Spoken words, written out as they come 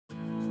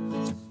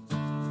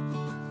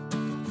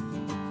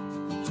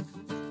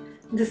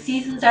The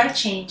seasons are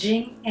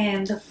changing,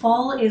 and the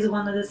fall is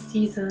one of the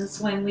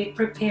seasons when we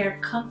prepare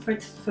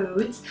comfort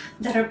foods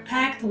that are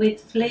packed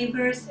with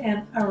flavors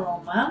and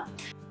aroma.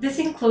 This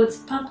includes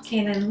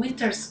pumpkin and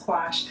winter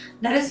squash.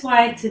 That is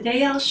why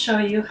today I'll show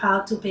you how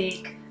to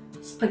bake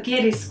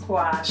spaghetti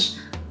squash.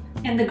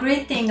 And the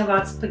great thing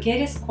about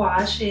spaghetti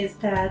squash is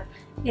that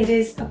it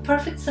is a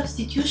perfect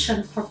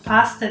substitution for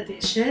pasta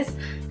dishes.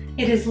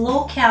 It is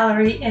low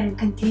calorie and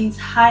contains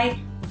high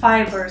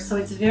fiber, so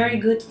it's very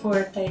good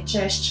for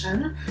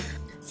digestion.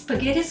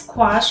 Spaghetti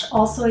squash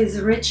also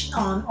is rich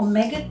on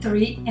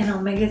omega-3 and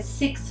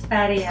omega-6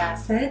 fatty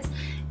acids,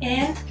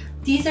 and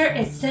these are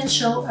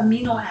essential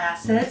amino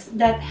acids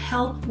that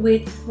help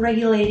with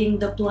regulating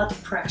the blood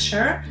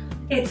pressure.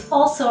 It's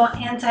also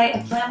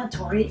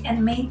anti-inflammatory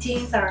and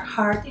maintains our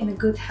heart in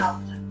good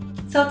health.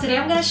 So today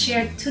I'm going to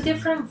share two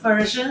different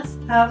versions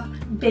of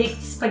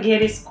baked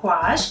spaghetti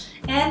squash,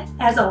 and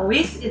as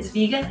always it's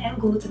vegan and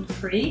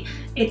gluten-free.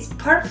 It's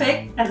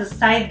perfect as a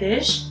side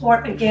dish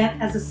or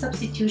again as a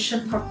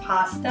substitution for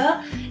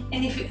pasta,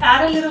 and if you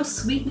add a little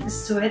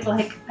sweetness to it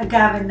like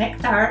agave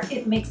nectar,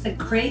 it makes a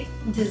great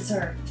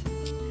dessert.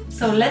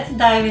 So let's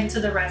dive into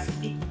the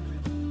recipe.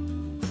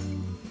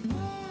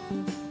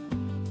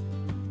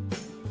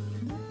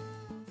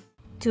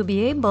 To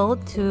be able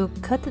to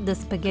cut the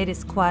spaghetti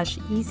squash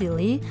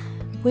easily,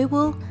 we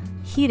will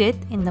heat it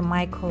in the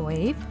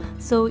microwave.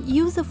 So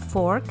use a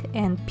fork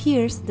and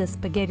pierce the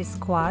spaghetti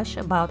squash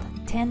about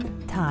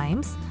 10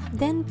 times.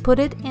 Then put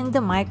it in the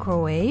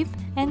microwave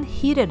and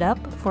heat it up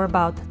for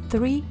about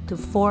 3 to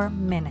 4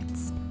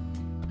 minutes.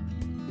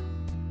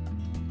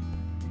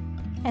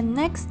 And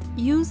next,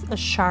 use a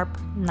sharp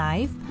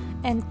knife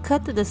and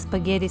cut the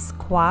spaghetti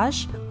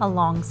squash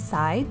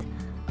alongside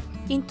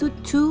into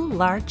 2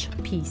 large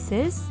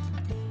pieces.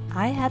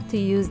 I had to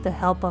use the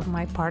help of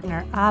my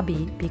partner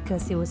Abby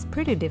because it was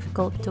pretty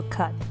difficult to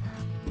cut.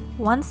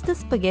 Once the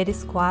spaghetti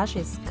squash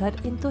is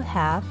cut into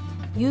half,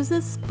 use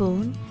a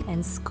spoon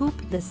and scoop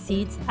the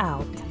seeds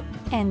out.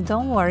 And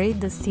don't worry,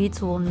 the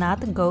seeds will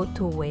not go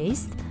to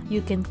waste.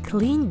 You can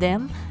clean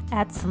them,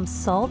 add some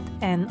salt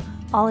and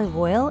olive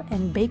oil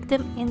and bake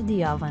them in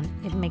the oven.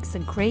 It makes a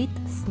great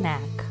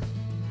snack.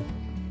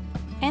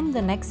 And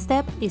the next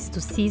step is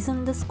to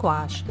season the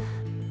squash.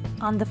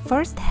 On the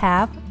first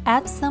half,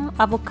 add some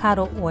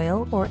avocado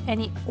oil or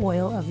any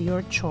oil of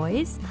your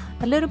choice,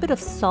 a little bit of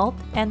salt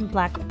and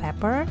black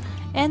pepper,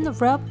 and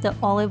rub the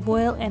olive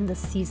oil and the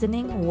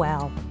seasoning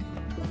well.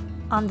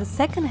 On the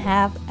second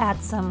half,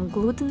 add some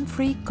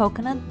gluten-free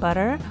coconut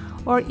butter,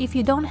 or if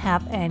you don't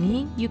have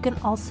any, you can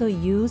also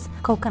use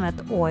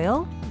coconut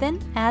oil. Then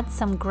add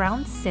some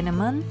ground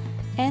cinnamon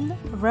and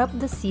rub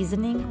the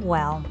seasoning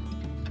well.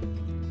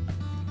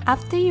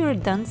 After you're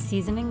done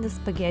seasoning the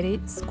spaghetti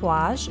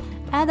squash,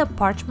 add a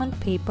parchment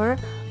paper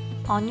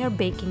on your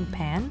baking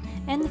pan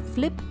and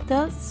flip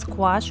the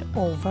squash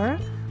over.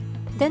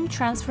 Then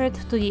transfer it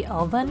to the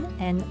oven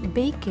and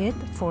bake it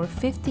for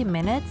 50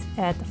 minutes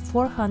at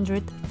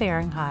 400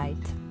 Fahrenheit.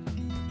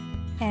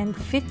 And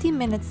 50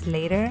 minutes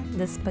later,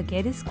 the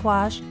spaghetti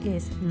squash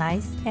is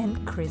nice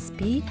and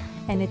crispy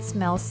and it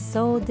smells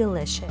so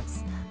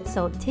delicious.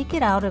 So take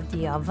it out of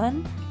the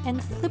oven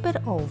and flip it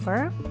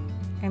over.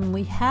 And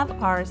we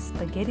have our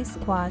spaghetti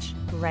squash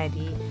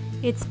ready.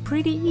 It's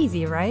pretty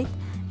easy, right?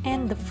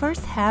 And the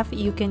first half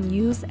you can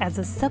use as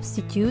a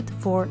substitute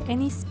for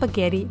any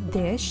spaghetti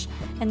dish,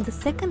 and the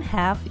second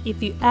half,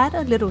 if you add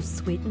a little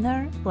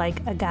sweetener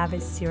like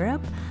agave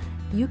syrup,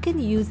 you can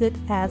use it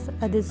as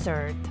a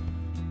dessert.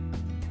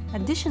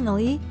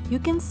 Additionally, you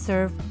can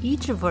serve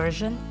each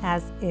version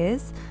as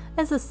is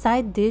as a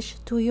side dish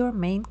to your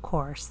main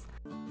course.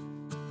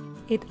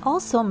 It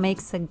also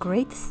makes a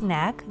great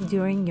snack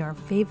during your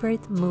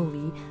favorite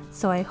movie,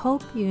 so I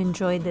hope you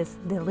enjoyed this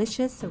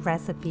delicious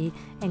recipe,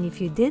 and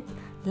if you did,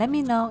 let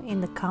me know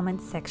in the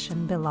comment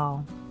section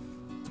below.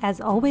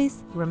 As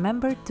always,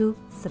 remember to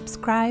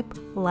subscribe,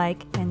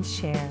 like, and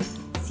share.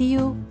 See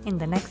you in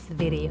the next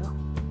video.